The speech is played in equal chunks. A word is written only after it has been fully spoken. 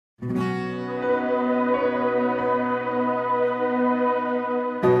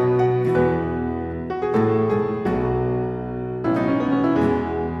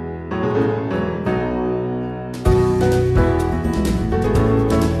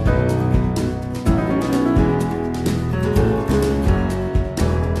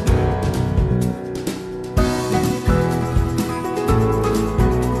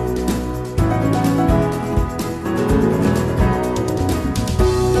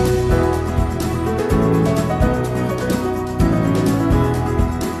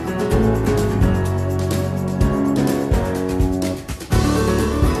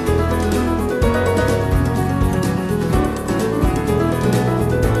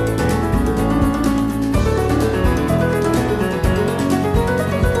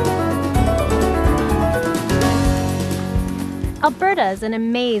is an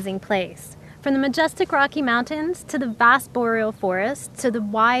amazing place. From the majestic Rocky Mountains to the vast boreal forests to the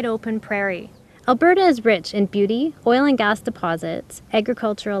wide open prairie. Alberta is rich in beauty, oil and gas deposits,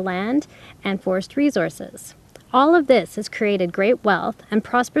 agricultural land, and forest resources. All of this has created great wealth and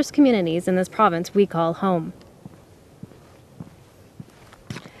prosperous communities in this province we call home.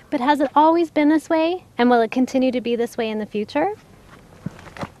 But has it always been this way, and will it continue to be this way in the future?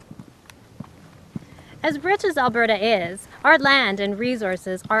 As rich as Alberta is, our land and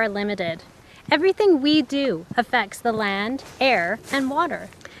resources are limited. Everything we do affects the land, air, and water.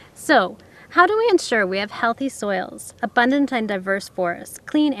 So, how do we ensure we have healthy soils, abundant and diverse forests,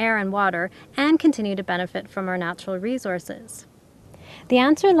 clean air and water, and continue to benefit from our natural resources? The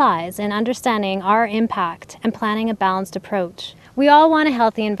answer lies in understanding our impact and planning a balanced approach. We all want a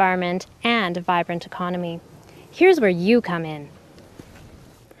healthy environment and a vibrant economy. Here's where you come in.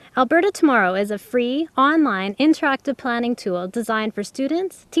 Alberta Tomorrow is a free, online, interactive planning tool designed for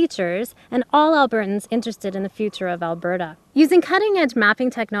students, teachers, and all Albertans interested in the future of Alberta. Using cutting-edge mapping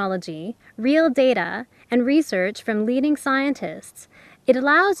technology, real data, and research from leading scientists, it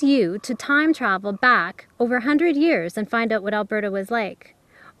allows you to time travel back over 100 years and find out what Alberta was like,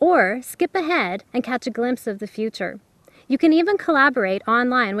 or skip ahead and catch a glimpse of the future. You can even collaborate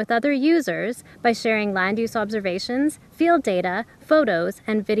online with other users by sharing land use observations, field data, photos,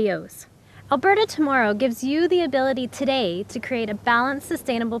 and videos. Alberta Tomorrow gives you the ability today to create a balanced,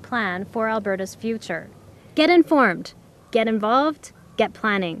 sustainable plan for Alberta's future. Get informed, get involved, get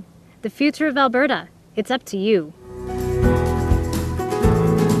planning. The future of Alberta, it's up to you.